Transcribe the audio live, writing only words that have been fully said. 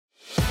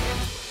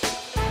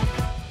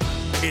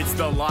It's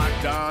the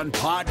Locked On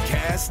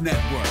Podcast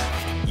Network,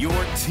 your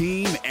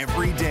team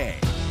every day.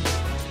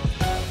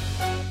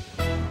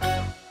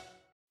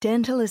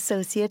 Dental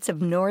Associates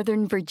of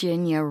Northern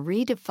Virginia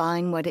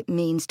redefine what it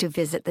means to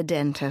visit the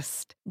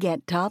dentist.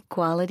 Get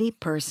top-quality,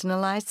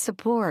 personalized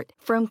support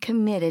from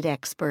committed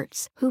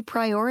experts who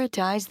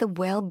prioritize the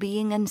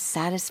well-being and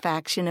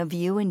satisfaction of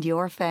you and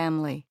your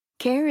family.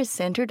 Care is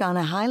centered on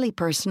a highly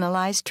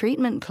personalized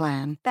treatment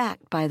plan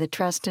backed by the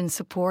trust and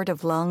support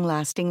of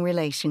long-lasting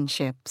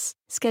relationships.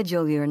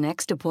 Schedule your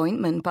next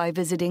appointment by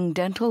visiting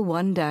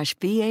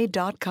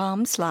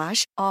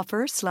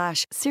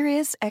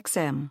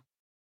dental1-va.com/offer/SiriusXM.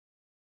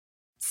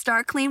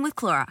 Start clean with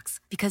Clorox,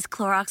 because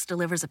Clorox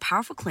delivers a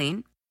powerful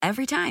clean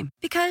every time.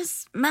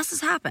 Because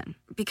messes happen.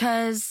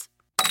 Because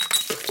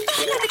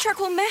the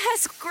charcoal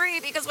mask.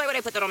 Great, because why would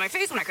I put that on my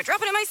face when I could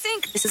drop it in my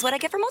sink? This is what I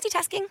get for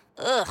multitasking.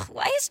 Ugh,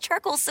 why is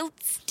charcoal so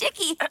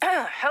sticky?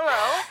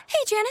 Hello? Hey,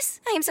 Janice.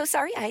 I am so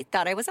sorry. I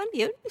thought I was on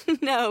mute.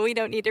 No, we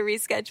don't need to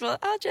reschedule.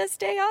 I'll just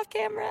stay off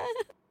camera.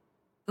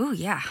 Ooh,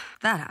 yeah,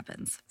 that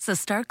happens. So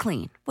start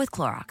clean with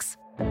Clorox.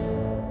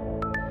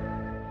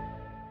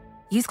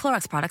 Use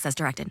Clorox products as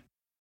directed.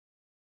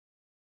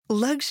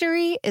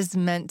 Luxury is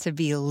meant to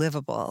be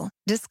livable.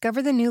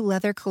 Discover the new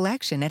leather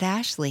collection at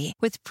Ashley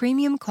with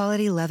premium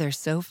quality leather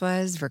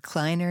sofas,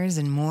 recliners,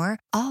 and more,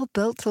 all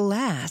built to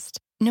last.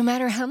 No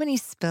matter how many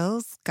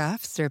spills,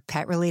 scuffs, or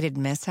pet-related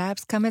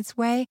mishaps come its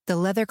way, the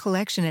leather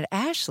collection at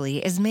Ashley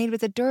is made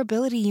with the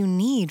durability you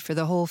need for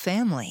the whole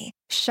family.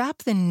 Shop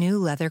the new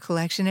leather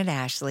collection at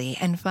Ashley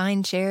and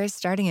find chairs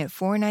starting at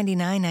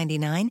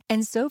 $499.99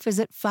 and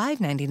sofas at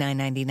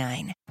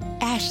 $599.99.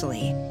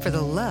 Ashley, for the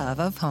love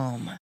of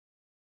home.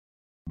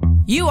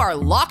 You are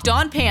Locked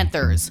On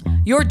Panthers,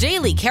 your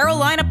daily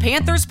Carolina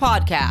Panthers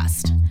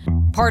podcast.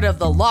 Part of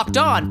the Locked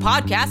On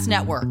Podcast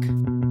Network,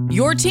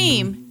 your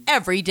team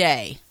every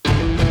day.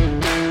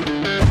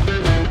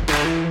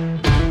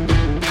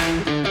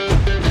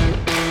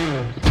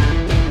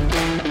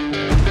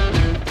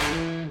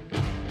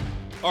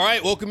 All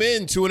right, welcome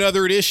in to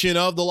another edition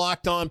of the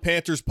Locked On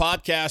Panthers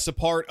podcast, a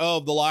part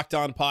of the Locked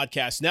On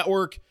Podcast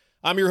Network.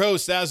 I'm your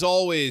host, as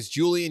always,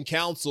 Julian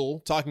Council,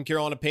 talking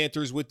Carolina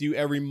Panthers with you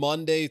every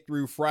Monday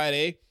through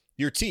Friday.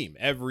 Your team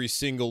every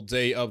single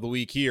day of the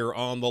week here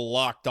on the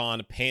Locked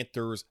On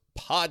Panthers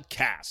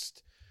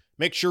podcast.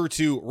 Make sure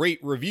to rate,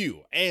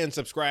 review, and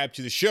subscribe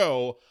to the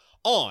show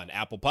on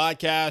Apple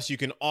Podcasts. You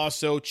can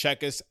also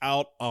check us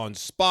out on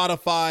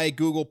Spotify,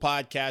 Google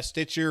Podcasts,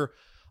 Stitcher,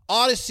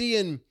 Odyssey,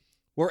 and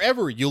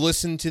wherever you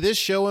listen to this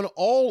show and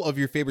all of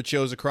your favorite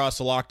shows across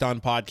the Locked On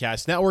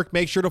Podcast Network.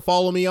 Make sure to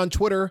follow me on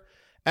Twitter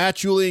at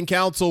Julian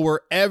Council, where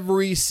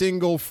every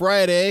single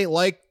Friday,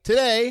 like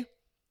today,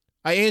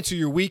 I answer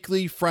your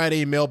weekly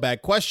Friday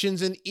mailbag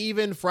questions, and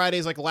even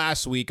Fridays like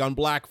last week on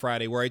Black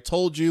Friday, where I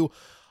told you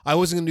I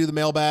wasn't going to do the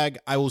mailbag.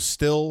 I will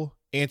still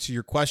answer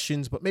your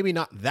questions, but maybe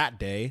not that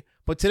day,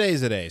 but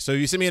today's the day. So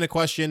you sent me in a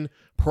question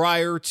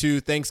prior to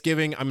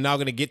Thanksgiving. I'm now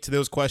going to get to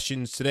those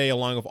questions today,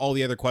 along with all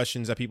the other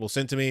questions that people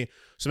sent to me.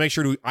 So make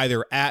sure to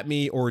either at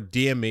me or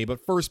DM me,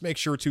 but first make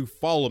sure to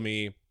follow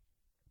me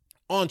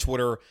on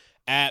Twitter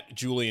at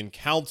Julian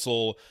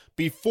Council.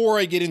 Before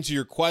I get into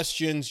your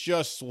questions,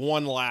 just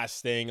one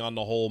last thing on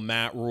the whole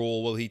Matt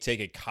Rule, will he take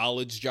a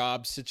college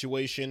job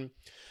situation?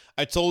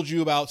 I told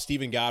you about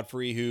Stephen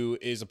Godfrey, who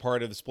is a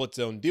part of the Split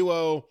Zone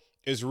duo,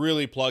 is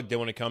really plugged in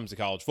when it comes to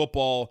college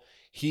football.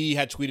 He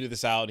had tweeted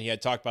this out, and he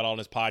had talked about it on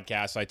his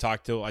podcast.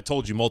 I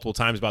told you multiple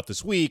times about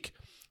this week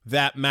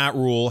that Matt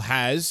Rule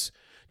has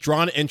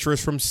drawn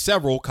interest from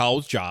several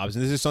college jobs,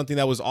 and this is something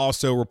that was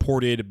also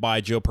reported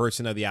by Joe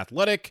Person of The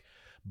Athletic,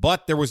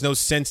 but there was no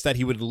sense that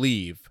he would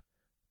leave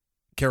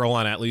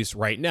Carolina, at least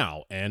right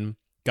now. And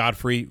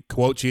Godfrey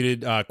quote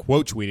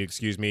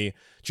tweeted,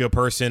 Joe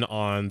Person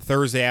on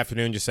Thursday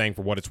afternoon, just saying,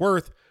 for what it's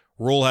worth,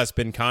 Rule has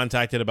been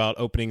contacted about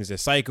openings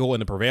this cycle,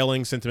 and the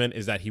prevailing sentiment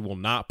is that he will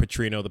not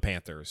Petrino the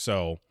Panthers.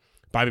 So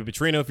Bobby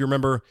Petrino, if you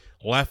remember,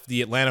 left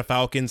the Atlanta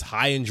Falcons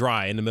high and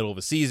dry in the middle of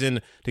the season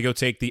to go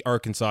take the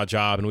Arkansas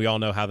job, and we all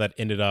know how that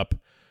ended up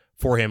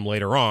for him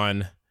later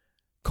on.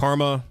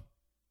 Karma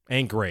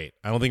ain't great.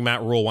 I don't think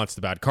Matt Rule wants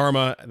the bad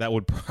karma. That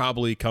would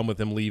probably come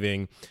with him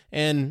leaving.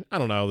 And I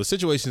don't know. The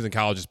situations in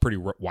college is pretty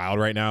wild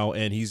right now.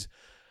 And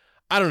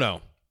I don't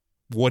know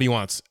what he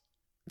wants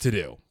to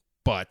do,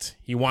 but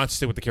he wants to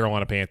stay with the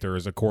Carolina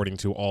Panthers according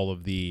to all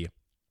of the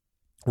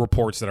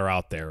reports that are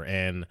out there.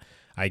 And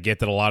I get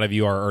that a lot of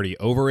you are already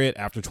over it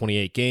after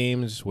 28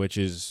 games, which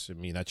is,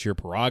 that's your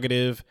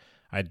prerogative.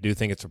 I do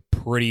think it's a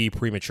pretty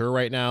premature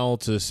right now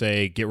to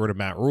say, get rid of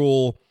Matt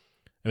Rule.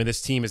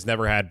 This team has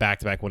never had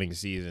back-to-back winning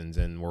seasons,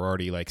 and we're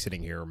already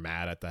sitting here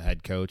mad at the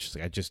head coach.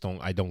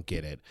 I don't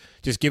get it.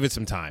 Just give it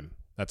some time.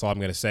 That's all I'm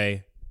going to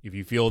say. If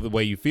you feel the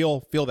way you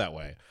feel that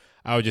way.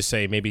 I would just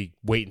say maybe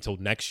wait until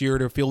next year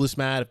to feel this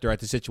mad. If they're at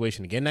the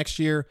situation again next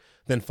year,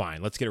 then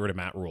fine. Let's get rid of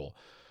Matt Rule.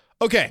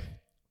 Okay,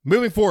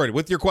 moving forward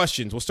with your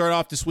questions. We'll start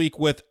off this week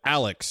with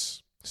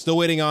Alex. Still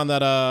waiting on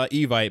that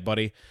Evite,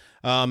 buddy.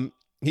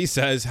 He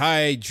says,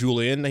 hi,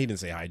 Julian. He didn't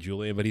say hi,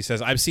 Julian, but he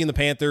says, I've seen the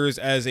Panthers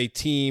as a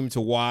team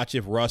to watch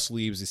if Russ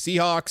leaves the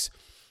Seahawks.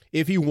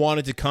 If he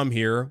wanted to come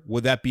here,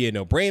 would that be a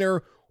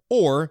no-brainer?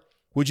 Or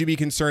would you be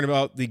concerned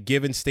about the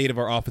given state of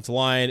our offensive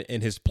line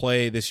and his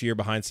play this year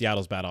behind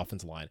Seattle's bad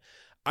offensive line?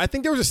 I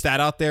think there was a stat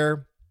out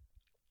there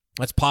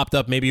that's popped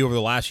up maybe over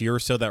the last year or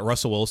so that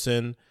Russell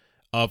Wilson,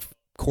 of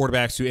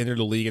quarterbacks who entered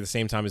the league at the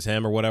same time as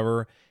him or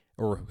whatever,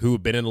 or who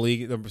have been in the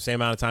league the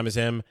same amount of time as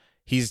him,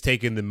 he's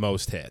taken the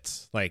most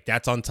hits. Like,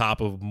 that's on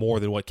top of more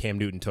than what Cam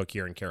Newton took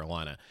here in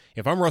Carolina.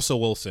 If I'm Russell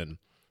Wilson,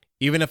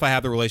 even if I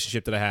have the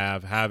relationship that I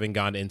have, having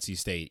gone to NC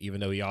State, even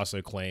though he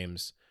also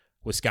claims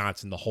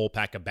Wisconsin, the whole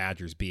pack of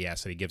Badgers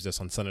BS that he gives us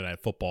on Sunday Night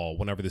Football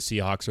whenever the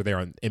Seahawks are there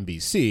on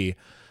NBC,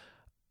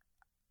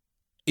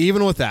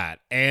 even with that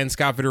and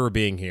Scott Fitterer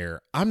being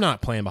here, I'm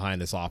not playing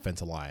behind this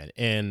offensive line.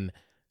 And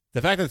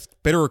the fact that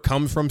Fitterer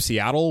comes from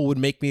Seattle would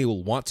make me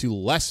want to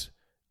less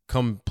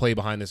come play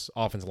behind this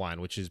offensive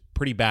line, which is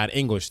pretty bad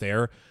English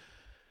there.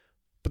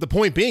 But the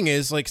point being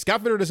is, like,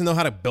 Scott Fitterer doesn't know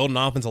how to build an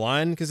offensive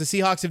line because the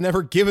Seahawks have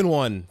never given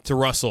one to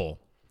Russell.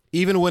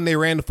 Even when they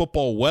ran the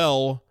football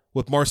well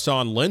with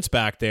Marshawn Lynch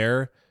back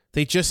there,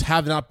 they just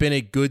have not been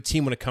a good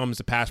team when it comes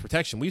to pass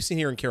protection. We've seen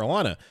here in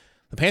Carolina,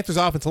 the Panthers'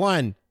 offensive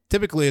line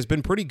typically has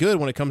been pretty good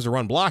when it comes to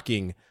run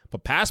blocking,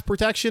 but pass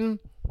protection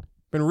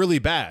been really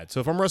bad. So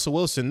if I'm Russell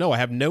Wilson, no, I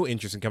have no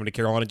interest in coming to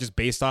Carolina just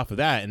based off of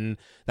that. And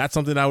that's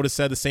something I would have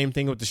said the same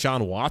thing with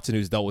Deshaun Watson,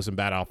 who's dealt with some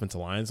bad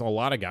offensive lines. A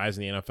lot of guys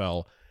in the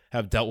NFL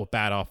have dealt with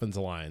bad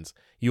offensive lines.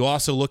 You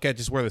also look at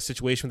just where the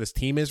situation with this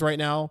team is right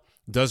now.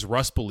 Does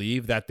Russ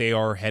believe that they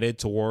are headed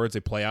towards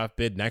a playoff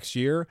bid next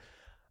year?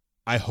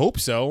 I hope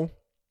so.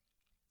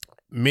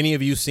 Many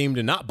of you seem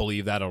to not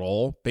believe that at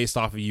all based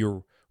off of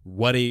your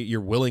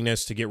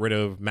willingness to get rid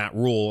of Matt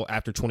Rule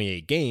after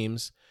 28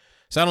 games.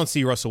 So I don't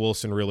see Russell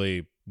Wilson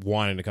really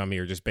wanting to come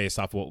here just based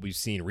off of what we've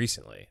seen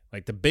recently.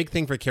 Like, the big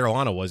thing for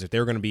Carolina was if they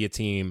were going to be a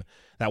team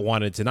that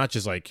wanted to not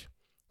just like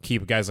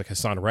keep guys like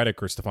Hassan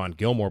Reddick or Stephon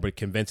Gilmore, but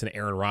convince an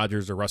Aaron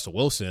Rodgers or Russell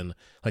Wilson,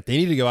 like, they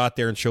need to go out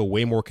there and show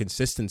way more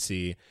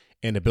consistency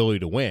and ability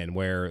to win.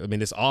 Where, I mean,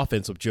 this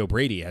offense with Joe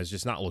Brady has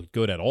just not looked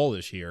good at all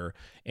this year.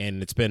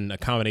 And it's been a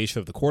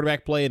combination of the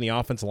quarterback play and the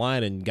offensive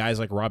line and guys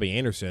like Robbie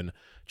Anderson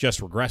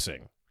just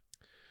regressing.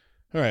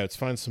 All right, let's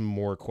find some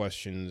more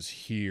questions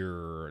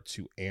here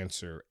to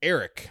answer.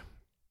 Eric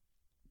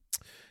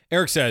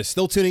says,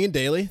 still tuning in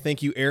daily.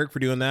 Thank you, Eric, for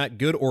doing that.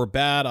 Good or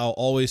bad, I'll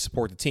always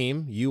support the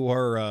team. You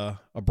are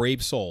a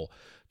brave soul.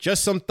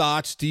 Just some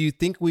thoughts. Do you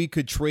think we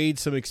could trade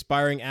some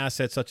expiring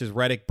assets such as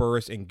Reddick,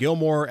 Burris, and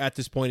Gilmore? At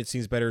this point, it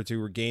seems better to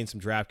regain some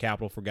draft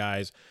capital for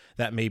guys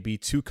that may be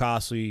too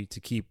costly to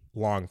keep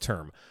long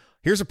term.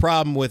 Here's a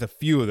problem with a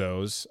few of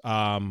those,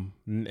 and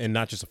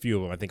not just a few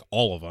of them. I think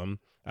all of them.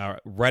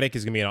 Reddick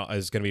is going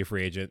to be a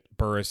free agent,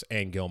 Burris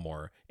and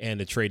Gilmore, and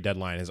the trade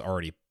deadline has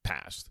already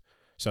passed.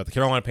 So if the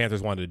Carolina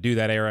Panthers wanted to do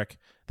that, Eric,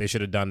 they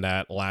should have done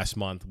that last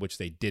month, which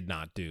they did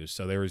not do.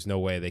 So there is no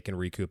way they can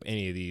recoup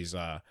any of these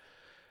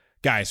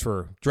guys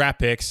for draft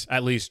picks,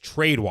 at least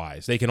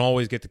trade-wise. They can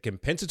always get the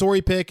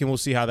compensatory pick, and we'll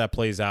see how that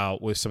plays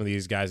out with some of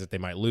these guys that they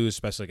might lose,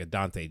 especially like a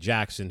Dante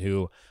Jackson,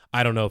 who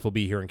I don't know if he'll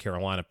be here in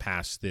Carolina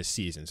past this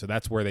season. So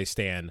that's where they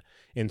stand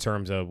in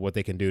terms of what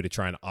they can do to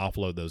try and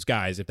offload those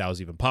guys, if that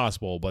was even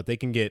possible. But they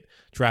can get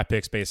draft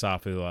picks based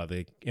off of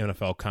the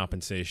NFL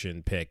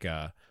compensation pick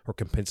or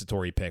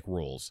compensatory pick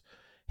rules.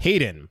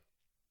 Hayden,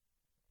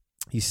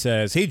 he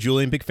says, hey,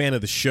 Julian, big fan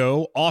of the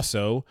show.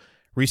 Also,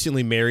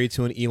 recently married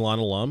to an Elon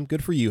alum.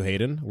 Good for you,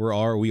 Hayden.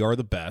 We are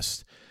the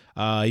best.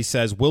 He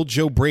says, will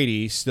Joe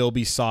Brady still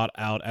be sought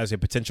out as a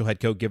potential head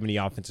coach given the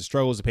offensive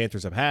struggles the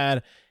Panthers have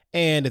had?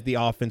 And if the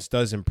offense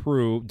doesn't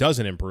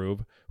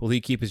improve, will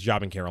he keep his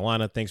job in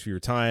Carolina? Thanks for your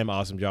time.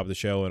 Awesome job of the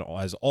show. And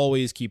as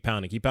always, keep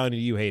pounding. Keep pounding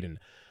to you, Hayden.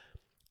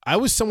 I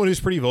was someone who's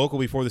pretty vocal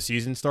before the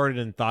season started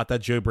and thought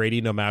that Joe Brady,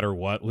 no matter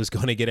what, was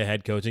going to get a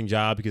head coaching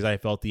job because I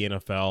felt the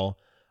NFL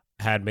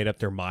had made up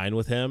their mind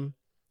with him.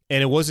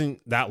 And it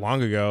wasn't that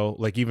long ago,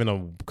 like even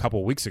a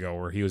couple of weeks ago,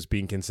 where he was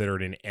being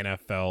considered an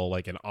NFL,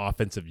 like an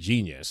offensive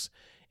genius.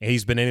 And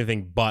he's been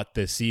anything but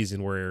this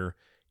season, where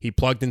he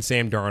plugged in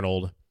Sam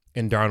Darnold,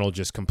 and Darnold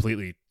just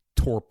completely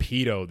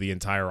torpedoed the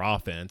entire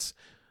offense,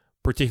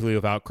 particularly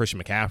without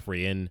Christian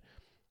McCaffrey. And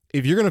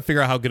if you're going to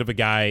figure out how good of a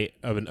guy,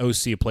 of an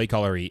OC play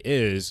caller he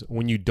is,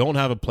 when you don't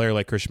have a player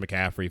like Christian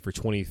McCaffrey for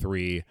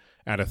 23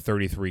 out of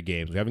 33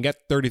 games, we haven't got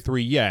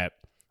 33 yet,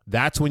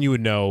 that's when you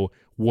would know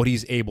what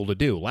he's able to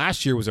do.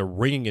 Last year was a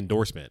ringing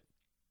endorsement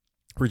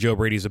for Joe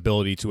Brady's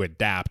ability to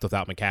adapt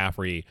without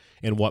McCaffrey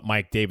and what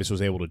Mike Davis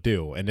was able to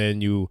do. And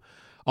then you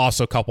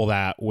also couple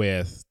that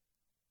with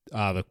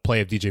the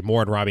play of DJ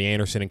Moore and Robbie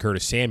Anderson and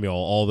Curtis Samuel,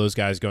 all those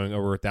guys going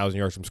over 1,000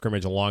 yards from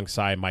scrimmage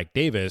alongside Mike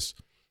Davis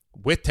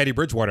with Teddy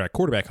Bridgewater at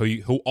quarterback,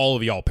 who all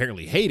of y'all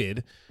apparently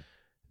hated.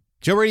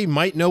 Joe Brady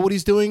might know what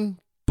he's doing,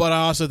 but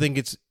I also think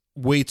it's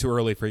way too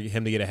early for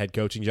him to get a head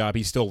coaching job.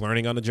 He's still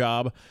learning on the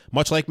job,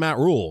 much like Matt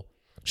Rule.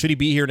 Should he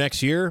be here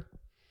next year?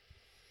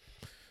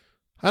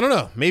 I don't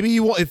know. Maybe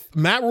if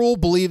Matt Rule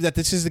believed that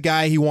this is the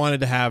guy he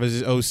wanted to have as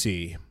his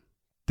OC,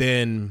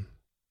 then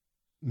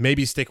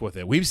maybe stick with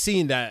it. We've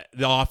seen that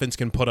the offense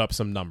can put up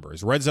some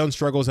numbers. Red zone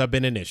struggles have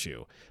been an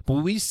issue. But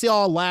we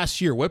saw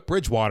last year with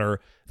Bridgewater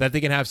that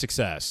they can have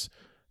success.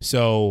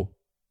 So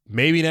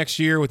maybe next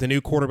year with a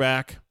new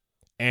quarterback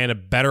and a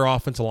better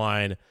offensive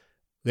line,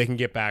 they can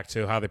get back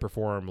to how they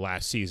performed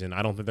last season.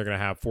 I don't think they're going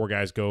to have 4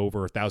 guys go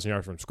over 1,000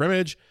 yards from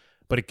scrimmage,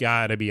 but it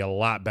got to be a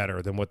lot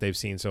better than what they've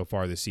seen so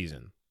far this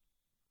season.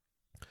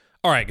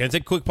 All right, going to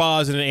take a quick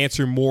pause and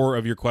answer more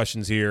of your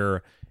questions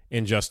here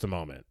in just a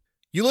moment.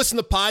 You listen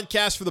to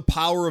podcasts for the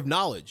power of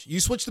knowledge. You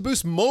switch to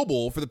Boost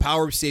Mobile for the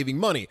power of saving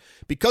money.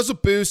 Because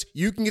of Boost,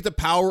 you can get the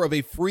power of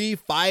a free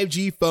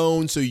 5G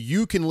phone so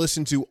you can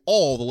listen to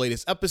all the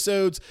latest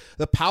episodes,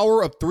 the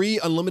power of 3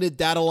 unlimited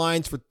data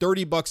lines for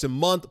 $30 a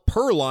month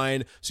per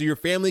line so your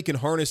family can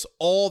harness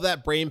all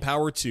that brain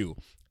power too,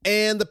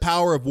 and the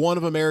power of one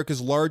of America's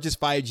largest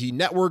 5G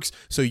networks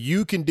so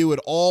you can do it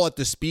all at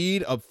the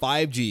speed of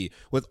 5G.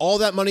 With all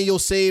that money you'll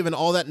save and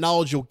all that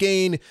knowledge you'll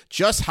gain,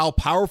 just how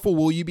powerful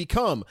will you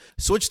become?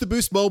 Switch to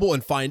Boost Mobile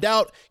and find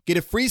out. Get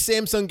a free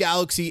Samsung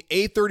Galaxy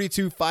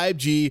A32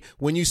 5G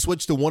when you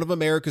switch to one of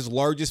America's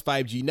largest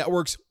 5G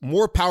networks.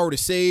 More power to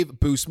save.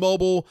 Boost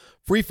Mobile.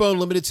 Free phone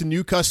limited to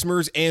new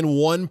customers and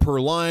 1 per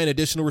line.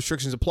 Additional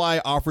restrictions apply.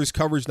 Offers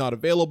coverage not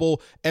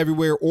available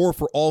everywhere or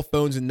for all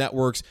phones and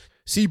networks.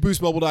 See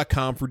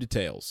boostmobile.com for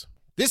details.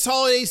 This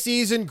holiday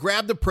season,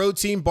 grab the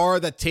protein bar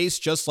that tastes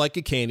just like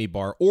a candy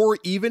bar, or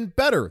even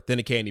better than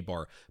a candy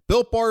bar.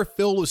 Built Bar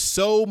filled with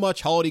so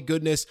much holiday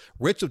goodness,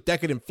 rich with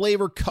decadent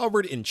flavor,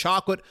 covered in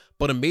chocolate,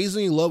 but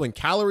amazingly low in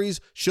calories,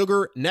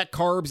 sugar, net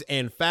carbs,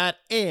 and fat,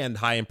 and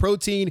high in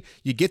protein.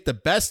 You get the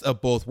best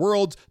of both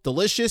worlds,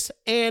 delicious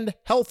and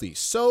healthy.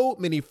 So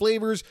many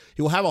flavors,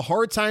 you'll have a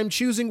hard time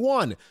choosing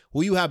one.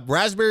 Will you have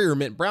raspberry or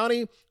mint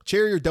brownie,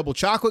 cherry or double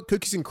chocolate,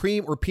 cookies and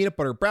cream, or peanut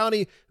butter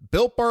brownie?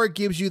 Built Bar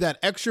gives you that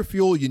extra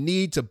fuel you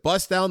need to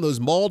bust down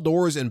those mall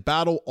doors and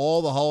battle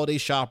all the holiday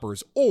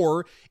shoppers.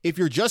 Or if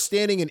you're just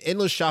standing in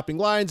endless shopping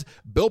lines,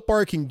 Built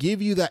Bar can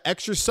give you that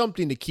extra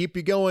something to keep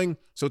you going.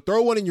 So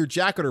throw one in your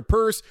jacket or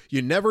purse.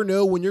 You never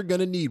know when you're going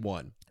to need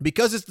one.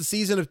 Because it's the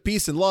season of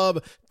peace and love,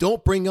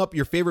 don't bring up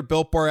your favorite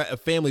Built Bar at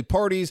family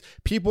parties.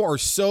 People are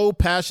so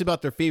passionate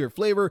about their favorite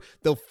flavor,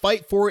 they'll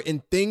fight for it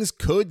and things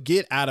could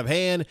get out of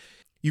hand.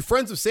 You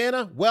friends of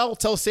Santa? Well,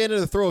 tell Santa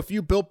to throw a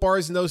few Built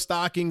Bars in those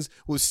stockings.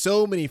 With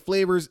so many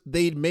flavors,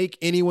 they'd make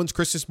anyone's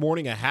Christmas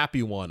morning a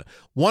happy one.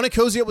 Want to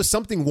cozy up with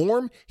something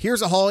warm?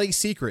 Here's a holiday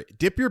secret.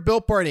 Dip your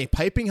Built Bar in a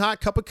piping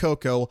hot cup of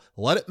cocoa,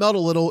 let it melt a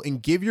little,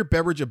 and give your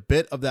beverage a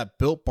bit of that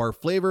Built Bar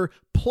flavor.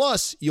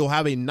 Plus, you'll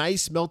have a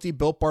nice melty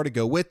Built Bar to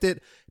go with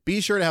it.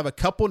 Be sure to have a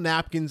couple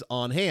napkins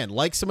on hand.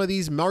 Like some of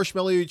these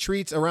marshmallow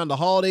treats around the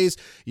holidays,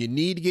 you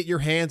need to get your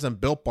hands on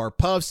Built Bar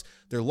Puffs.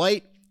 They're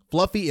light,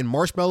 fluffy, and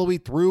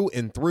marshmallowy through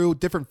and through.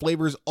 Different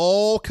flavors,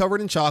 all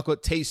covered in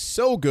chocolate. Taste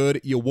so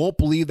good, you won't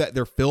believe that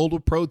they're filled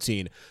with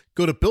protein.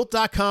 Go to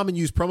Built.com and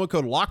use promo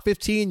code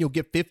LOCK15. You'll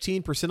get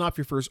 15% off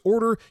your first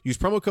order. Use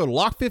promo code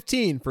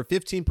LOCK15 for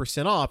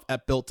 15% off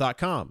at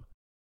Built.com.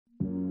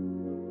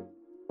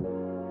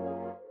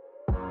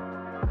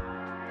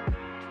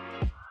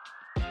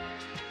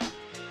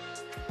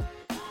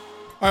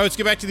 All right, let's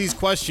get back to these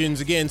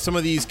questions. Again, some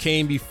of these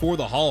came before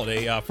the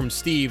holiday from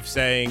Steve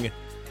saying,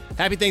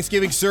 happy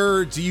Thanksgiving,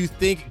 sir. Do you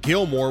think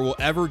Gilmore will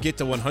ever get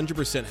to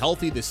 100%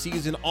 healthy this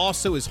season?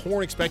 Also, is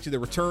Horn expected to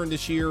return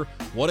this year?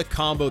 What a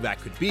combo that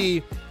could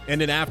be.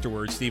 And then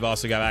afterwards, Steve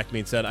also got back to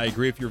me and said, I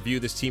agree with your view.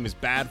 This team is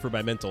bad for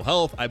my mental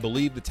health. I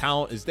believe the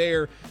talent is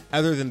there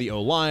other than the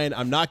O-line.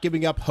 I'm not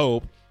giving up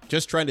hope.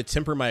 Just trying to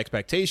temper my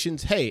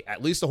expectations. Hey,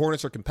 at least the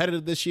Hornets are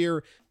competitive this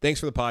year. Thanks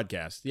for the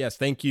podcast. Yes,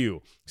 thank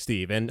you,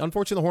 Steve. And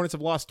unfortunately, the Hornets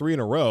have lost 3 in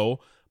a row,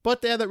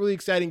 but they had that really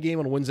exciting game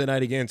on Wednesday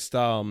night against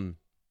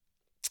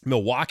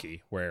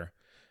Milwaukee, where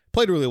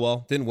played really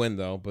well. Didn't win,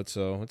 though, but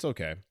so it's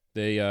okay.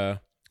 They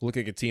look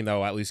like a team that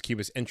will at least keep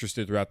us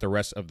interested throughout the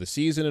rest of the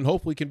season and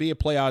hopefully can be a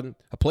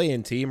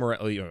play-in team, or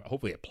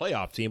hopefully a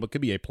playoff team, but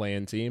could be a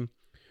play-in team.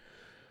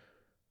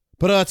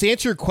 But to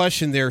answer your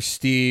question there,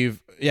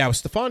 Steve, yeah,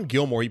 with Stephon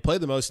Gilmore, he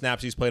played the most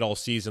snaps he's played all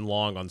season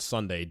long on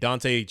Sunday.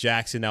 Dante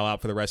Jackson now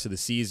out for the rest of the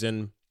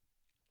season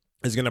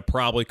is going to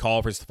probably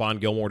call for Stephon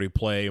Gilmore to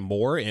play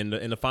more in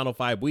the final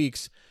 5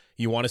 weeks.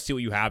 You want to see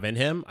what you have in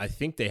him. I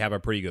think they have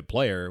a pretty good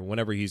player.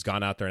 Whenever he's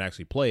gone out there and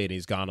actually played,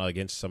 he's gone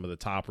against some of the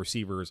top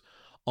receivers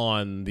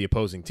on the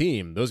opposing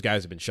team. Those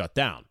guys have been shut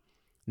down.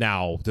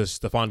 Now, does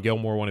Stephon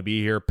Gilmore want to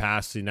be here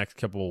past the next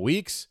couple of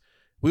weeks?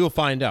 We will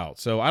find out.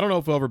 So I don't know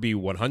if he'll ever be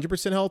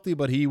 100% healthy,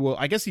 but he will.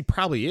 I guess he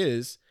probably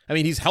is. I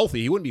mean, he's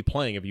healthy. He wouldn't be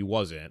playing if he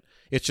wasn't.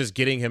 It's just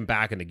getting him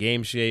back into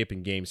game shape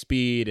and game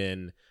speed,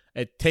 and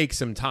it takes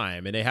some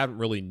time. And they haven't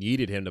really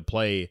needed him to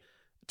play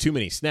too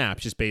many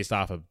snaps just based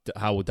off of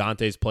how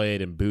Dante's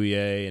played and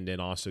Bouye, and then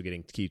also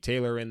getting Keith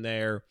Taylor in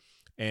there.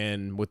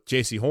 And with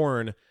J.C.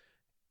 Horn,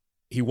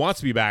 he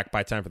wants to be back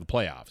by time for the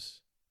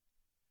playoffs.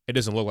 It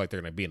doesn't look like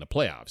they're going to be in the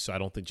playoffs, so I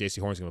don't think J.C.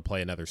 Horn's going to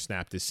play another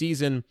snap this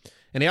season.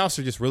 And they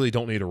also just really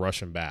don't need to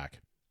rush him back.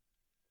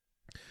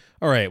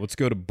 All right, let's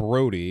go to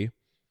Brody.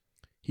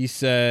 He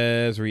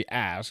says, or he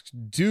asks,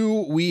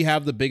 do we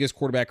have the biggest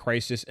quarterback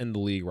crisis in the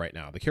league right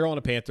now? The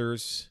Carolina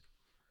Panthers.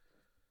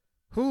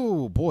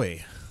 Oh,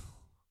 boy.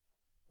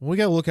 We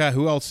got to look at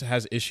who else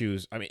has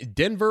issues. I mean,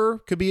 Denver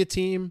could be a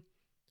team.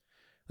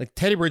 Like,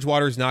 Teddy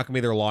Bridgewater is not going to be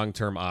their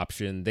long-term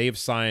option. They've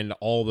signed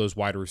all those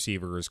wide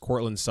receivers.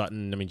 Cortland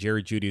Sutton. I mean,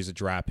 Jerry Jeudy is a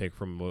draft pick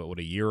from,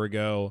 a year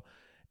ago.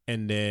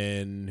 And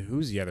then,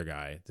 who's the other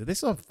guy? Did they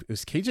still have,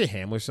 was KJ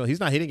Hamler still? He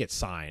didn't get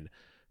signed.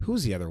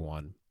 Who's the other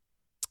one?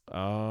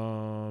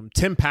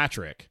 Tim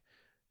Patrick.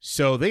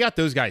 So they got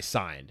those guys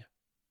signed,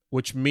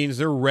 which means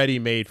they're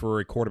ready-made for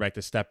a quarterback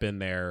to step in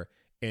there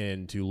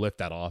and to lift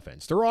that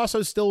offense. They're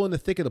also still in the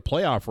thick of the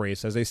playoff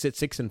race as they sit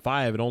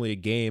 6-5 and only a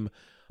game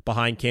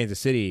behind Kansas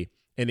City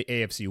in the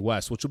AFC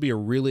West, which will be a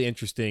really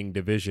interesting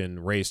division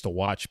race to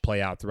watch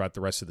play out throughout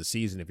the rest of the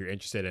season if you're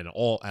interested in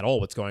all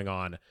what's going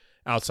on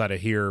outside of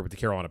here with the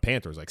Carolina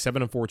Panthers. Like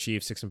 7-4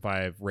 Chiefs,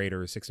 6-5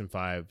 Raiders,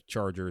 6-5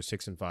 Chargers,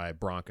 6-5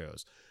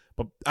 Broncos.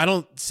 But I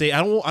don't want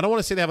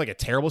to say they have like a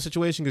terrible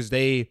situation because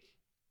they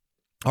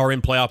are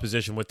in playoff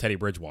position with Teddy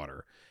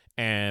Bridgewater.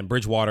 And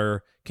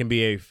Bridgewater can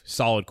be a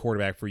solid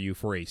quarterback for you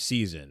for a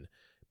season.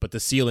 But the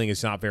ceiling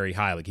is not very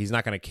high. Like, he's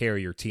not going to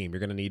carry your team.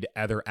 You're going to need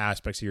other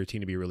aspects of your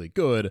team to be really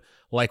good,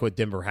 like what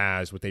Denver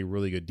has with a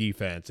really good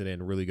defense and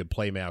then really good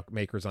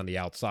playmakers on the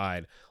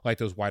outside, like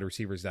those wide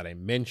receivers that I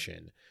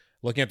mentioned.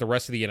 Looking at the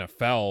rest of the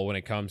NFL when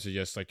it comes to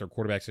just like their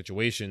quarterback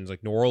situations,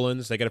 like New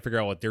Orleans, they got to figure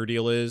out what their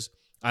deal is.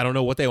 I don't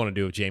know what they want to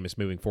do with Jameis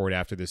moving forward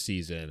after this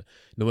season.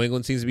 New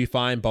England seems to be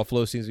fine.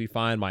 Buffalo seems to be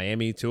fine.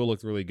 Miami, Tua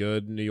looked really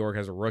good. New York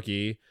has a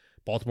rookie.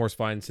 Baltimore's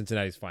fine.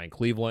 Cincinnati's fine.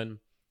 Cleveland,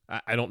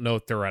 I don't know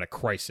if they're at a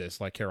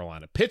crisis like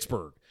Carolina.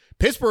 Pittsburgh,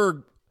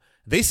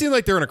 they seem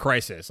like they're in a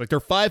crisis. Like, they're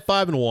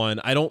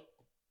 5-5-1.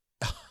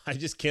 I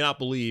just cannot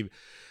believe,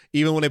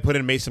 even when they put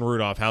in Mason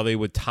Rudolph, how they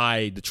would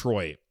tie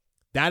Detroit.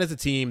 That is a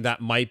team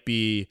that might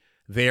be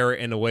there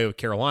in a way with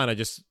Carolina.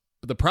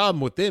 But the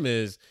problem with them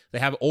is they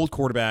have an old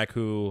quarterback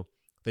who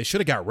they should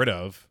have got rid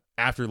of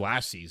after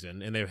last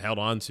season, and they've held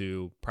on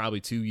to probably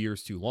 2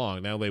 years too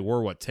long. Now they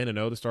were,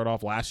 10-0 to start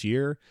off last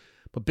year,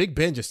 but Big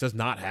Ben just does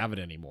not have it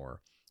anymore.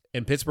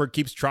 And Pittsburgh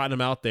keeps trotting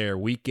him out there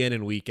week in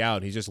and week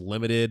out. He's just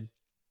limited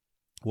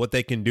what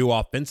they can do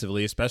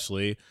offensively,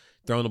 especially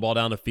throwing the ball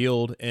down the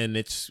field, and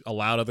it's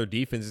allowed other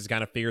defenses to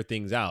kind of figure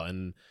things out.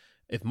 And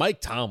if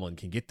Mike Tomlin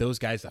can get those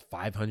guys to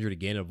 500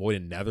 again and avoid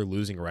another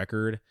losing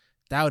record,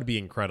 that would be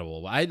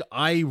incredible.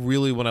 I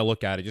really, when I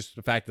look at it, just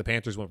the fact that the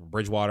Panthers went from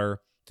Bridgewater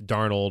to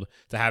Darnold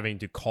to having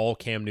to call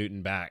Cam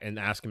Newton back and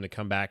ask him to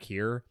come back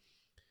here,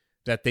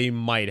 that they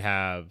might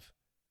have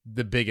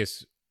the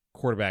biggest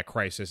quarterback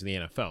crisis in the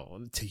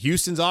NFL.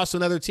 Houston's also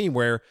another team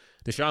where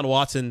Deshaun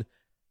Watson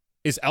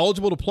is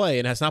eligible to play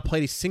and has not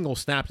played a single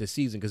snap this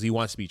season because he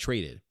wants to be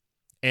traded.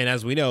 And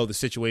as we know, the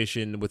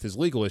situation with his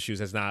legal issues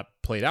has not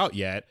played out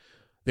yet.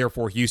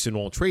 Therefore, Houston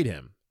won't trade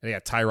him. And they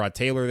got Tyrod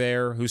Taylor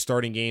there, who's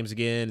starting games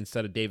again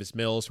instead of Davis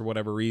Mills for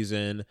whatever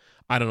reason.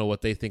 I don't know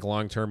what they think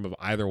long-term of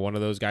either one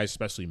of those guys,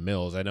 especially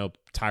Mills. I know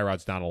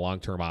Tyrod's not a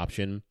long-term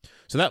option.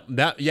 So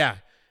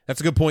that's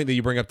a good point that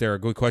you bring up there. A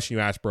good question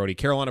you asked, Brody.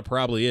 Carolina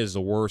probably is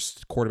the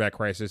worst quarterback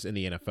crisis in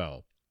the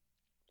NFL.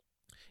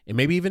 And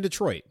maybe even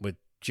Detroit with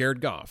Jared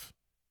Goff.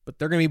 But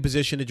they're going to be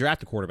positioned to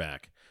draft a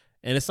quarterback.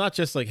 And it's not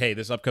just like, hey,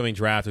 this upcoming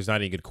draft, there's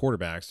not any good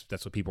quarterbacks.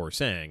 That's what people are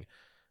saying.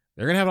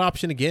 They're going to have an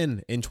option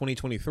again in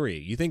 2023.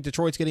 You think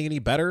Detroit's getting any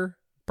better?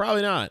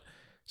 Probably not.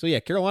 So,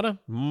 yeah, Carolina,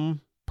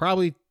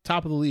 probably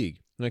top of the league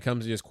when it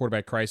comes to just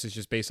quarterback crisis,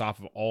 just based off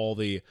of all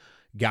the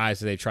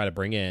guys that they try to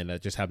bring in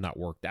that just have not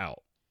worked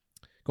out.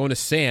 Going to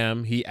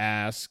Sam, he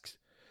asks,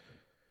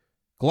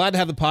 glad to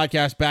have the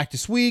podcast back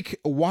this week.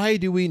 Why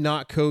do we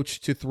not coach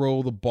to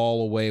throw the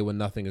ball away when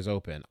nothing is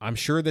open? I'm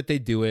sure that they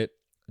do it.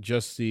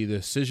 Just the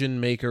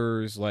decision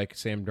makers like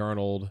Sam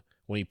Darnold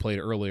when he played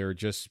earlier,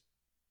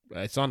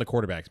 it's on the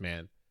quarterbacks,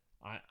 man.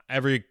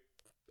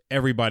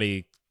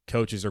 Everybody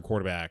coaches their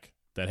quarterback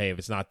that, hey, if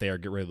it's not there,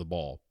 get rid of the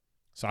ball.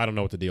 So I don't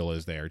know what the deal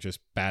is there. Just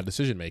bad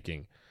decision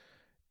making.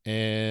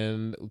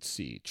 And let's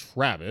see,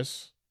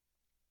 Travis.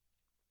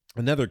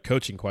 Another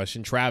coaching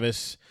question.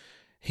 Travis,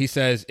 he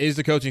says, is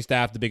the coaching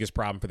staff the biggest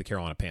problem for the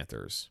Carolina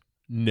Panthers?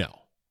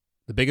 No.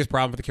 The biggest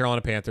problem for the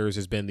Carolina Panthers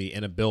has been the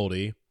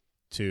inability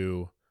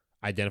to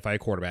identify a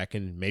quarterback,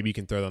 and maybe you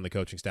can throw that on the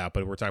coaching staff,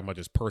 but if we're talking about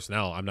just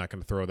personnel, I'm not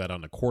going to throw that on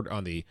the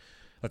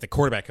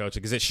quarterback coach.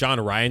 Like, is it Sean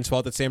Ryan's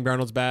fault that Sam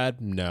Darnold's bad?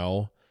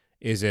 No.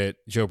 Is it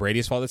Joe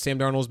Brady's fault that Sam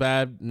Darnold's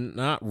bad?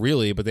 Not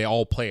really, but they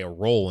all play a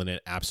role in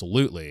it,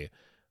 absolutely.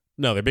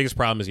 No, their biggest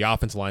problem is the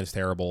offensive line is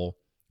terrible,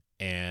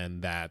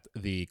 and that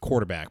the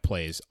quarterback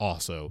play is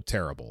also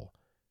terrible.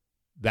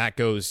 That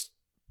goes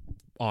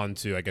on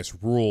to, I guess,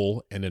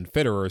 Rule and then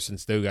Fitterer,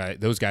 since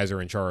those guys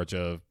are in charge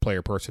of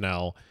player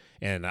personnel,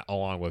 and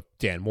along with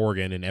Dan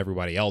Morgan and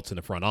everybody else in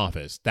the front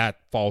office.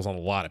 That falls on a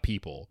lot of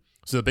people.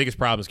 So the biggest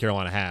problems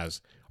Carolina has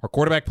are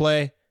quarterback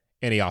play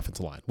and the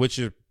offensive line, which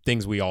are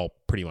things we all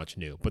pretty much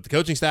knew. But the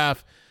coaching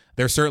staff,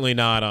 they're certainly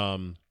not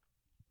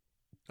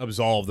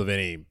absolved of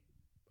any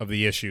of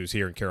the issues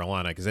here in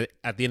Carolina, because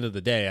at the end of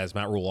the day, as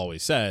Matt Rule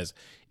always says,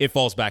 it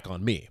falls back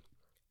on me.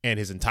 and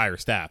his entire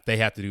staff. They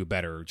have to do a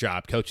better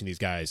job coaching these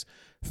guys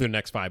through the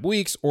next 5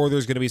 weeks, or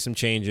there's going to be some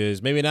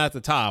changes. Maybe not at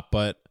the top,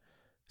 but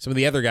some of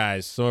the other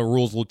guys, some of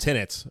Rule's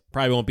lieutenants,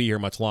 probably won't be here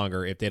much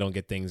longer if they don't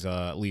get things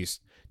at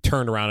least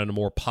turned around in a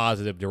more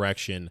positive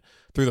direction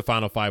through the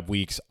final 5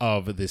 weeks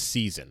of this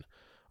season.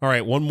 All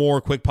right, one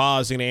more quick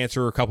pause. I'm going to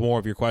answer a couple more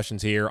of your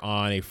questions here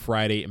on a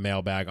Friday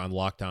mailbag on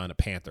Locked On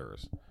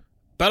Panthers.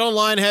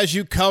 BetOnline has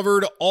you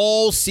covered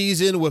all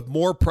season with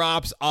more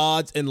props,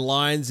 odds, and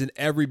lines than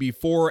ever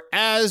before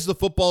as the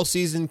football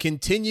season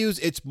continues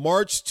its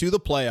march to the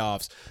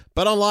playoffs.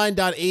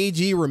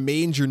 BetOnline.ag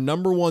remains your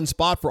number one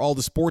spot for all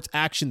the sports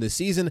action this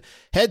season.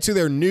 Head to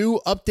their new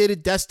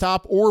updated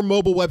desktop or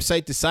mobile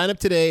website to sign up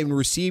today and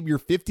receive your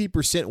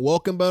 50%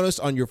 welcome bonus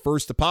on your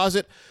first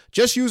deposit.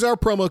 Just use our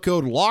promo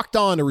code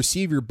LOCKEDON to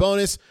receive your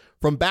bonus.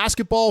 From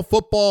basketball,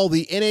 football,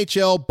 the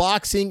NHL,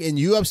 boxing, and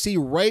UFC,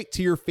 right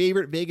to your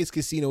favorite Vegas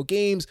casino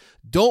games.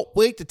 Don't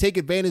wait to take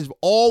advantage of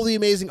all the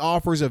amazing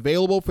offers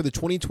available for the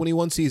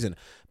 2021 season.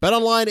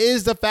 BetOnline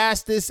is the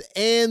fastest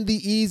and the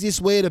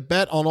easiest way to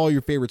bet on all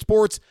your favorite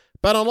sports.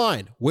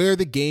 BetOnline, where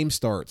the game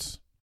starts.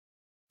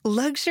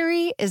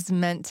 Luxury is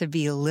meant to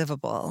be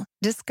livable.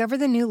 Discover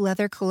the new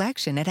leather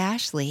collection at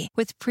Ashley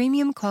with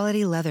premium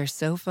quality leather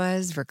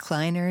sofas,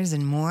 recliners,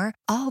 and more,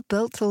 all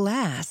built to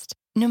last.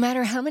 No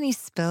matter how many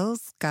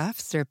spills,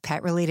 scuffs, or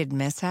pet-related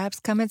mishaps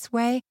come its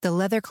way, the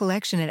leather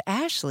collection at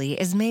Ashley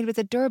is made with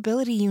the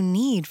durability you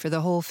need for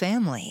the whole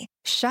family.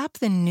 Shop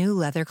the new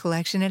leather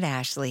collection at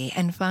Ashley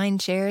and find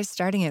chairs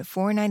starting at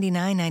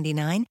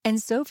 $499.99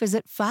 and sofas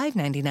at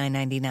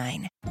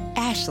 $599.99.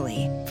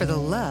 Ashley, for the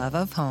love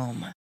of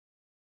home.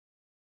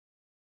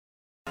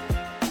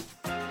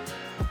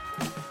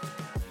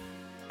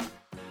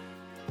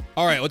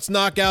 All right, let's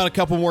knock out a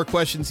couple more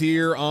questions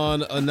here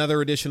on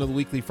another edition of the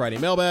Weekly Friday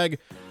Mailbag.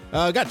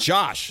 Got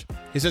Josh.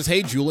 He says,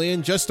 hey,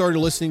 Julian, just started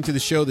listening to the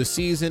show this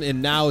season,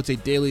 and now it's a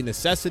daily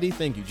necessity.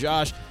 Thank you,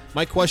 Josh.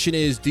 My question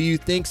is, do you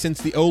think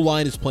since the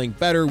O-line is playing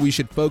better, we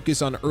should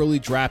focus on early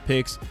draft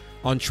picks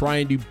on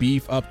trying to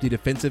beef up the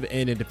defensive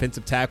end and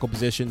defensive tackle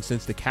position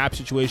since the cap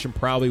situation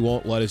probably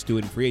won't let us do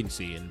it in free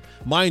agency? And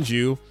mind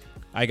you,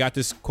 I got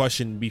this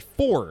question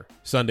before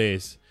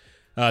Sunday's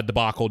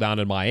debacle down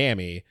in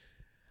Miami.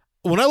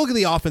 When I look at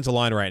the offensive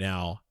line right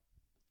now,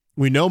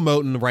 we know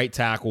Moton, right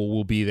tackle,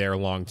 will be there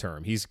long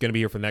term. He's going to be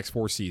here for the next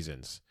 4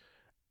 seasons.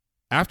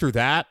 After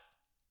that,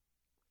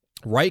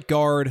 right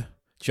guard,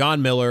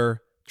 John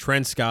Miller,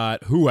 Trent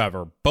Scott,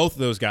 whoever, both of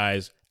those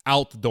guys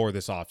out the door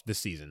this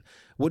season.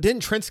 Well,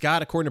 didn't Trent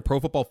Scott, according to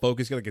Pro Football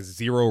Focus, get like a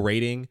 0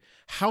 rating?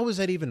 How is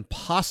that even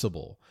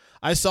possible?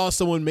 I saw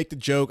someone make the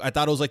joke. I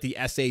thought it was like the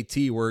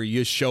SAT where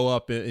you just show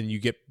up and you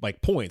get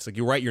like points. Like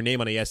you write your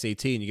name on a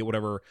SAT and you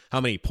get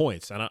how many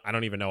points. I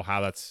don't even know how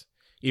that's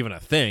even a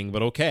thing,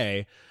 but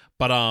okay.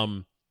 But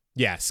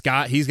yeah,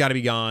 Scott, he's got to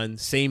be gone.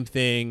 Same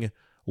thing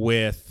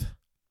with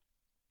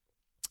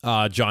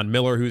John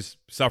Miller, who's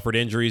suffered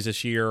injuries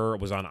this year,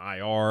 was on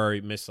IR,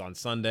 he missed on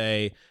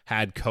Sunday,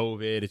 had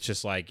COVID. It's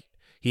just like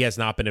he has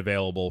not been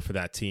available for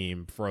that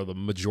team for the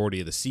majority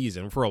of the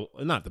season.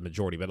 Not the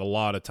majority, but a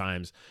lot of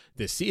times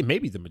this season,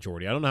 maybe the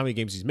majority. I don't know how many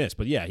games he's missed,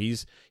 but yeah,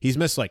 he's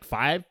missed like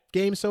 5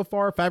 games so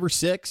far, 5 or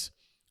 6,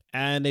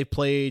 and they've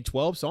played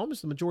 12, so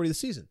almost the majority of the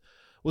season.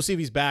 We'll see if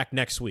he's back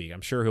next week.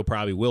 I'm sure he'll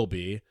probably will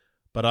be.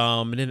 But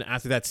and then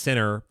after that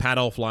center, Pat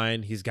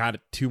Elflein, he's got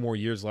 2 more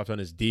years left on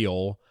his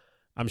deal.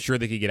 I'm sure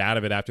they could get out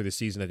of it after the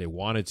season that they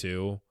wanted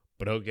to,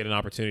 but he'll get an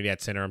opportunity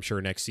at center, I'm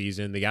sure, next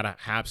season. They got to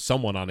have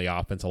someone on the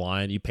offensive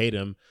line. You paid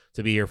him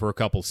to be here for a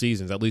couple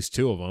seasons, at least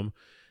 2 of them.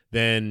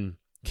 Then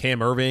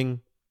Cam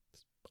Irving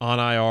on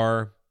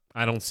IR.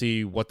 I don't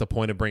see what the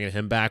point of bringing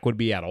him back would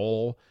be at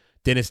all.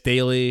 Dennis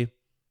Daly,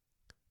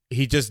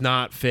 he does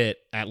not fit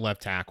at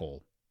left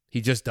tackle.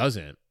 He just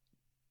doesn't.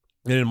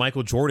 And then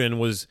Michael Jordan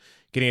was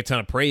getting a ton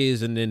of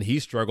praise, and then he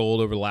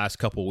struggled over the last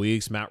couple of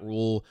weeks. Matt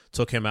Rule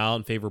took him out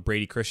in favor of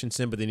Brady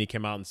Christensen, but then he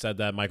came out and said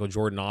that Michael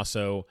Jordan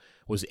also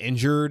was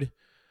injured.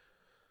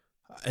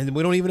 And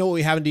we don't even know what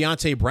we have in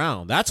Deontay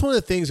Brown. That's one of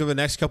the things over the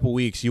next couple of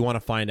weeks you want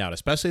to find out,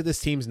 especially if this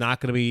team's not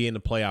going to be in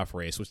the playoff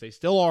race, which they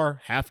still are,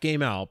 half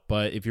game out.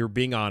 But if you're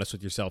being honest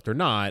with yourself, they're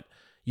not.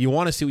 You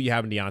want to see what you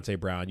have in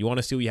Deontay Brown. You want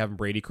to see what you have in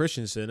Brady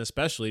Christensen,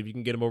 especially if you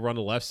can get him over on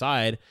the left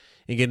side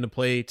and get him to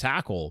play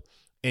tackle.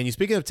 And you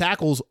speaking of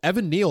tackles,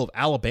 Evan Neal of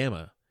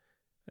Alabama.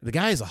 The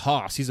guy is a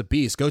hoss. He's a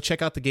beast. Go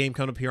check out the game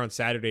coming up here on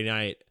Saturday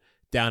night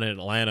down in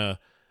Atlanta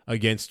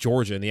against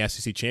Georgia in the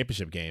SEC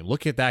championship game.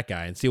 Look at that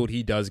guy and see what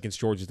he does against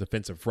Georgia's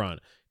defensive front,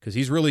 because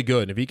he's really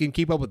good. And if he can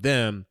keep up with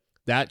them,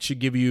 that should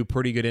give you a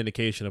pretty good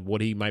indication of what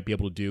he might be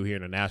able to do here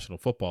in the National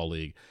Football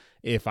League.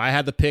 If I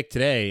had the pick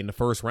today in the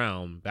first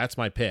round, that's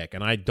my pick.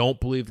 And I don't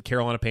believe the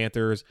Carolina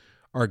Panthers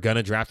are going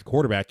to draft a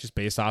quarterback just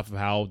based off of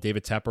how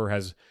David Tepper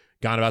has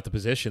gone about the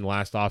position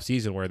last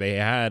offseason, where they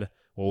had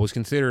what was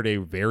considered a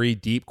very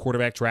deep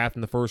quarterback draft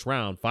in the first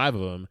round, 5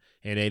 of them,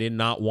 and they did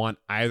not want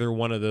either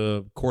one of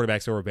the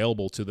quarterbacks that were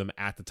available to them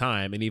at the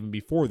time, and even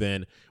before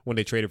then when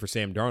they traded for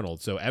Sam Darnold.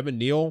 So Evan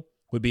Neal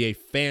would be a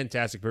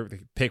fantastic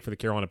pick for the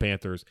Carolina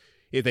Panthers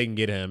if they can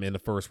get him in the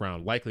first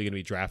round. Likely going to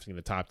be drafting in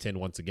the top 10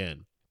 once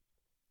again.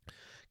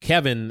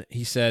 Kevin,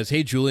 he says,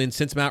 hey, Julian,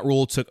 since Matt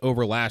Rule took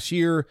over last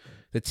year,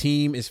 the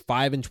team is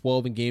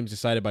 5-12 in games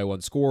decided by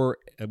one score,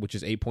 which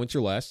is 8 points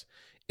or less.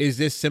 Is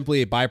this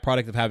simply a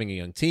byproduct of having a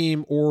young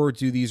team, or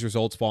do these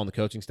results fall on the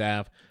coaching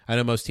staff? I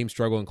know most teams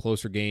struggle in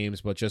closer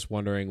games, but just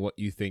wondering what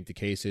you think the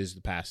case is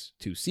the past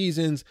 2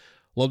 seasons.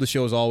 Love the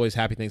show as always.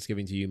 Happy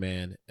Thanksgiving to you,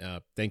 man.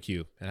 Thank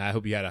you. And I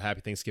hope you had a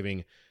happy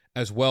Thanksgiving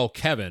as well,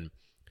 Kevin.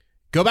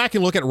 Go back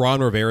and look at Ron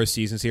Rivera's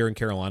seasons here in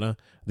Carolina.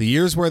 The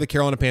years where the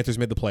Carolina Panthers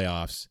made the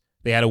playoffs,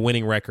 they had a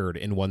winning record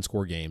in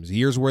one-score games. The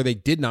years where they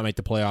did not make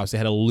the playoffs, they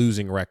had a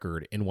losing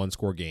record in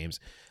one-score games.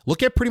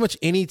 Look at pretty much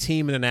any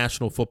team in the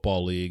National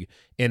Football League,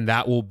 and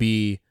that will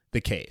be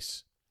the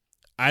case.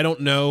 I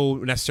don't know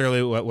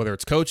necessarily whether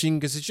it's coaching,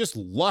 because it's just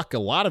luck a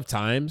lot of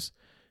times,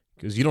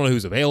 because you don't know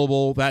who's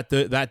available that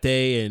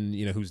day and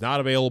who's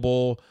not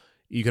available.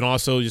 You can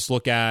also just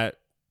look at,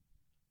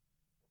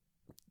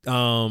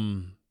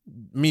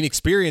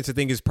 experience, I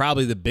think, is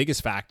probably the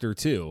biggest factor,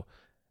 too,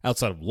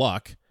 outside of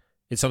luck.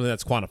 It's something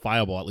that's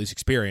quantifiable, at least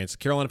experience.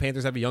 Carolina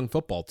Panthers have a young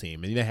football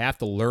team, and they have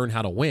to learn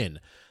how to win.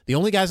 The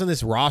only guys on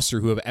this roster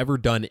who have ever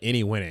done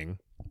any winning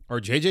are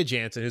J.J.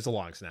 Jansen, who's a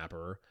long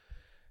snapper,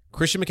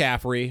 Christian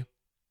McCaffrey.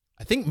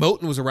 I think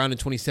Moton was around in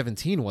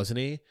 2017, wasn't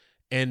he?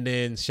 And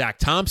then Shaq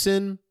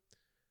Thompson.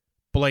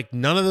 But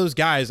none of those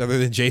guys, other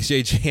than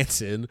J.J.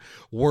 Jansen,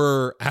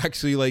 were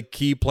actually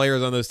key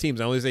players on those teams.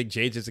 I only say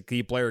J.J.'s a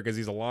key player because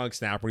he's a long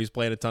snapper. He's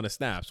playing a ton of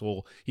snaps.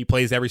 Well, he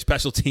plays every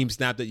special team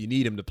snap that you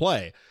need him to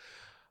play.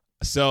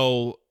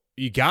 So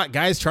you got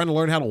guys trying to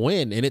learn how to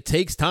win, and it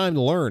takes time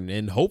to learn.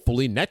 And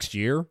hopefully next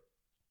year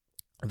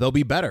they'll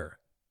be better.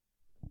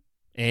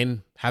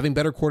 And having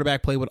better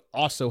quarterback play would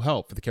also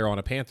help for the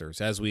Carolina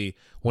Panthers, as we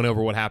went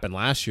over what happened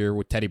last year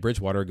with Teddy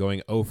Bridgewater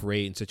going 0 for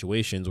 8 in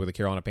situations where the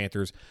Carolina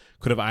Panthers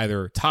could have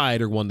either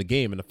tied or won the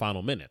game in the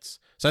final minutes.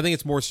 So I think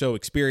it's more so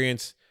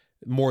experience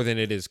more than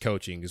it is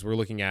coaching, because we're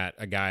looking at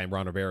a guy in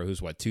Ron Rivera who's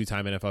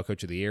 2-time NFL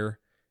Coach of the Year,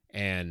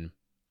 and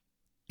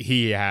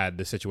he had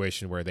the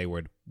situation where they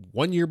would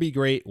 1 year be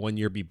great, 1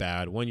 year be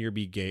bad, 1 year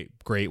be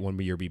great, 1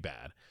 year be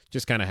bad.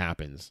 Just kind of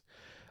happens.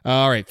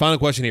 All right, final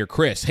question here.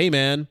 Chris, hey,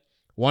 man.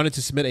 Wanted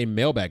to submit a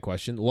mailbag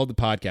question. Love the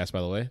podcast,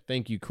 by the way.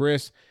 Thank you,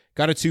 Chris.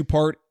 Got a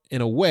 2-part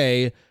in a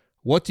way.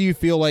 What do you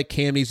feel like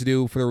Cam needs to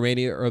do for the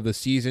remainder of the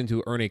season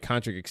to earn a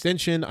contract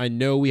extension? I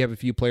know we have a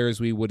few players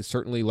we would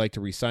certainly like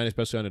to re-sign,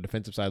 especially on the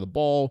defensive side of the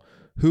ball.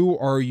 Who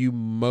are you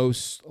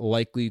most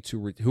likely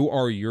to who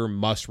are your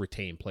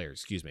must-retain players?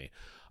 Excuse me.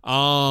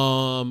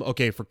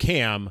 Okay, for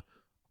Cam,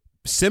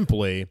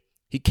 simply,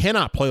 he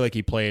cannot play like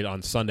he played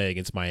on Sunday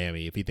against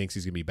Miami if he thinks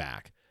he's going to be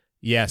back.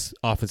 Yes,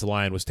 offensive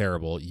line was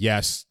terrible.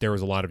 Yes, there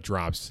was a lot of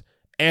drops.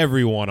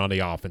 Everyone on the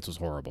offense was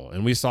horrible.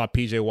 And we saw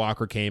P.J.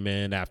 Walker came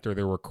in after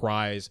there were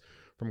cries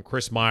from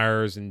Chris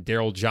Myers and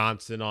Daryl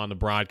Johnson on the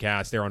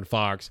broadcast there on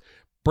Fox,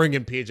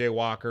 bringing P.J.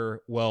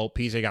 Walker. Well,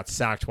 P.J. got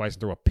sacked twice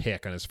and threw a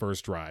pick on his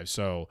first drive.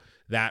 So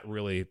that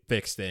really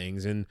fixed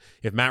things. And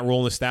if Matt Rule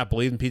and the staff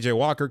believed in P.J.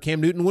 Walker,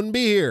 Cam Newton wouldn't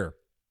be here.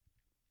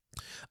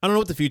 I don't know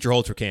what the future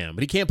holds for Cam,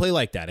 but he can't play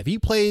like that. If he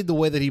played the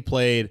way that he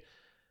played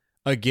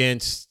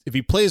if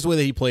he plays the way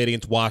that he played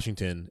against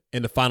Washington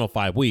in the final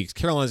 5 weeks,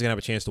 Carolina's going to have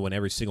a chance to win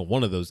every single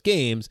one of those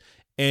games.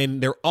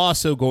 And they're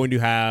also going to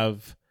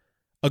have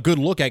a good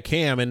look at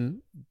Cam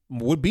and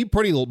would be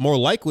pretty more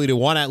likely to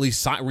want to at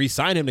least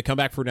re-sign him to come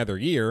back for another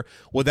year.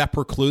 Would that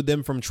preclude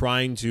them from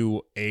trying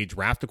to A,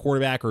 draft a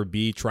quarterback, or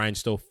B, try and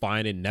still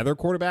find another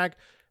quarterback?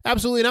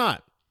 Absolutely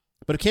not.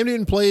 But if Cam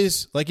Newton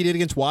plays like he did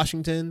against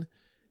Washington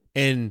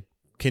and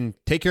can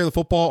take care of the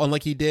football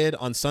unlike he did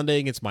on Sunday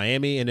against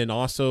Miami, and then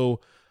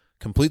also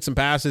complete some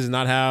passes and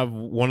not have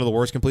one of the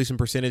worst completion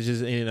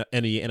percentages in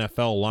the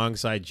NFL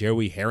alongside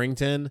Joey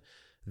Harrington,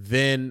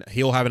 then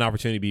he'll have an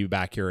opportunity to be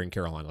back here in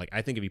Carolina.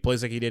 I think if he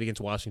plays like he did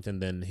against Washington,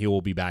 then he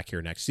will be back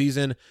here next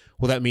season.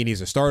 Will that mean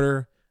he's a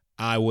starter?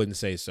 I wouldn't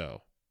say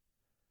so.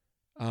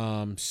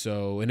 And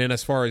then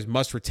as far as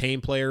must-retain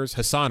players,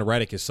 Hassan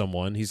Reddick is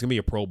someone. He's going to be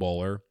a Pro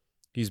Bowler.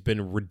 He's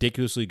been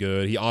ridiculously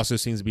good. He also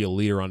seems to be a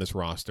leader on this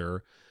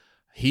roster.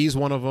 He's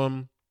one of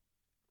them.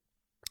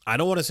 I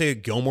don't want to say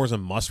Gilmore's a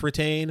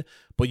must-retain,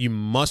 but you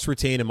must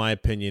retain, in my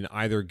opinion,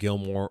 either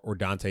Gilmore or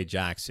Dante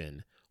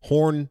Jackson.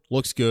 Horn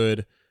looks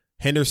good.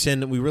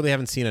 Henderson, we really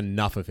haven't seen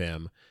enough of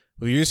him.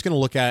 But you're just going to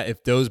look at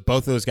if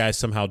both those guys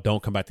somehow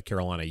don't come back to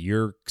Carolina.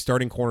 Your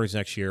starting corners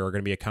next year are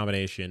going to be a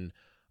combination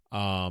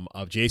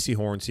of J.C.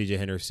 Horn, C.J.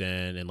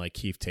 Henderson, and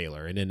Keith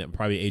Taylor, and then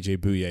probably A.J.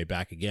 Bouye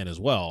back again as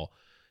well.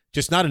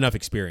 Just not enough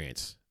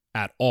experience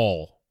at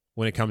all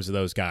when it comes to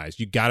those guys.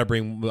 You got to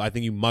bring, I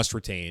think you must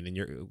retain,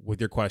 with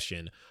your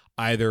question,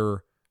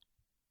 either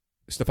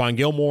Stephon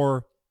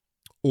Gilmore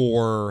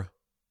or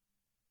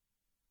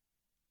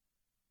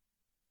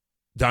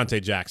Dante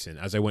Jackson,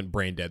 as I went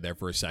brain dead there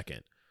for a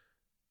second.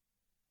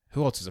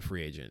 Who else is a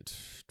free agent?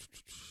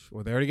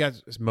 Well, they already got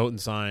Moton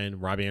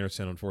signed. Robbie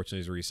Anderson, unfortunately,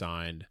 is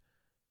re-signed.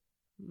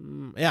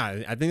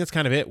 Yeah, I think that's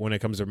kind of it when it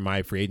comes to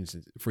my free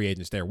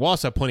agents there. We'll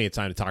also have plenty of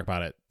time to talk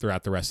about it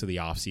throughout the rest of the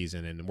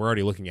offseason, and we're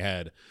already looking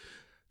ahead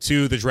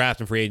to the draft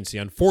and free agency,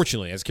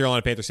 unfortunately, as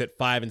Carolina Panthers sit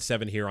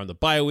 5-7 here on the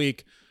bye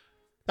week.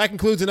 That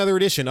concludes another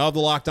edition of the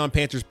Locked On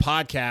Panthers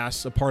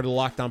podcast, a part of the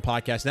Locked On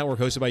Podcast Network,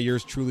 hosted by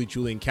yours truly,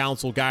 Julian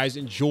Council. Guys,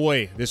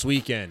 enjoy this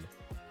weekend.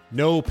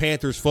 No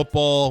Panthers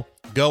football.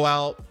 Go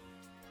out.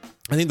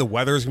 I think the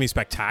weather is going to be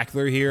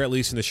spectacular here, at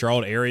least in the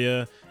Charlotte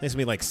area. I think it's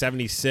going to be like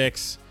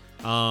 76.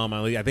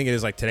 I think it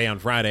is like today on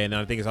Friday, and then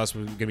I think it's also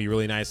going to be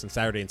really nice on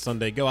Saturday and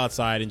Sunday. Go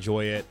outside,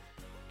 enjoy it.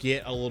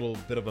 Get a little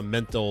bit of a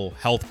mental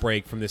health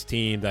break from this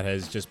team that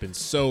has just been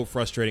so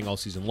frustrating all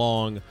season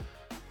long.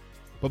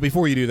 But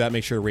before you do that,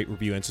 make sure to rate,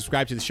 review, and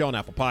subscribe to the show on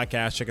Apple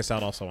Podcasts. Check us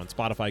out also on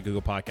Spotify,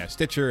 Google Podcasts,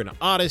 Stitcher, and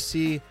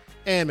Odyssey.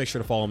 And make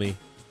sure to follow me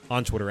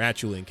on Twitter at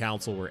Julian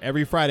Council, where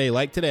every Friday,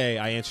 like today,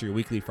 I answer your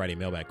weekly Friday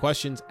mailbag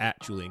questions at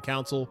Julian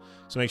Council.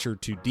 So make sure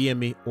to DM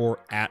me or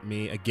at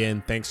me.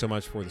 Again, thanks so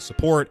much for the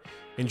support.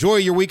 Enjoy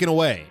your weekend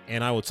away,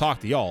 and I will talk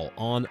to y'all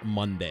on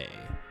Monday.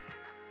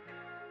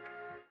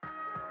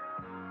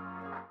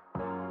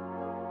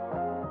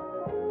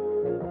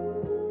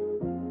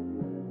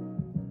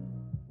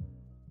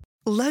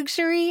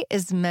 Luxury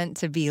is meant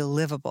to be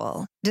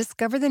livable.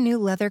 Discover the new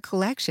leather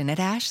collection at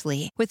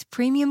Ashley with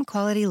premium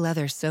quality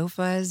leather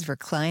sofas,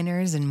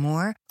 recliners, and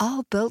more,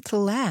 all built to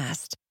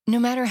last. No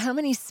matter how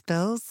many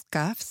spills,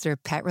 scuffs, or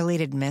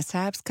pet-related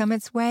mishaps come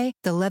its way,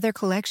 the leather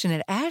collection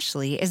at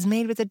Ashley is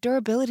made with the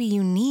durability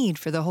you need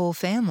for the whole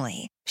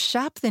family.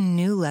 Shop the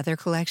new leather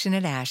collection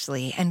at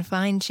Ashley and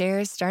find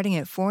chairs starting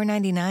at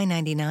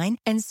 $499.99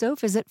 and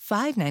sofas at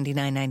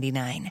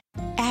 $599.99.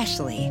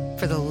 Ashley,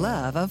 for the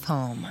love of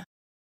home.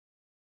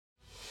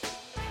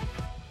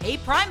 Hey,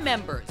 Prime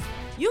members,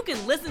 you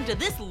can listen to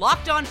this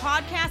Locked On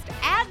podcast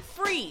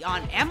ad-free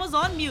on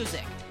Amazon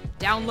Music.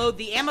 Download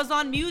the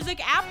Amazon Music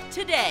app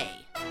today.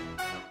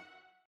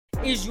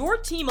 Is your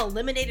team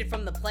eliminated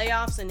from the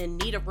playoffs and in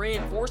need of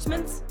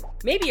reinforcements?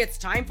 Maybe it's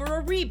time for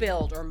a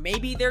rebuild, or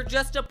maybe they're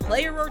just a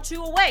player or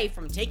two away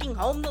from taking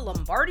home the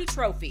Lombardi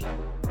Trophy.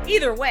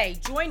 Either way,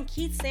 join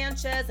Keith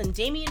Sanchez and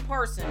Damian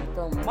Parson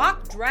for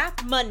Mock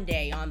Draft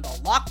Monday on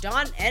the Locked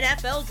On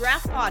NFL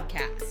Draft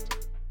Podcast.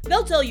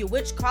 They'll tell you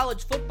which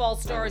college football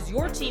stars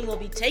your team will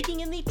be taking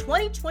in the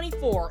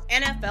 2024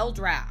 NFL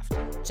Draft.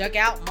 Check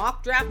out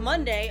Mock Draft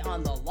Monday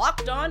on the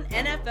Locked On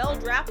NFL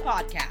Draft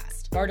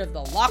Podcast, part of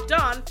the Locked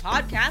On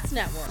Podcast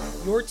Network.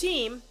 Your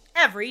team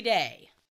every day.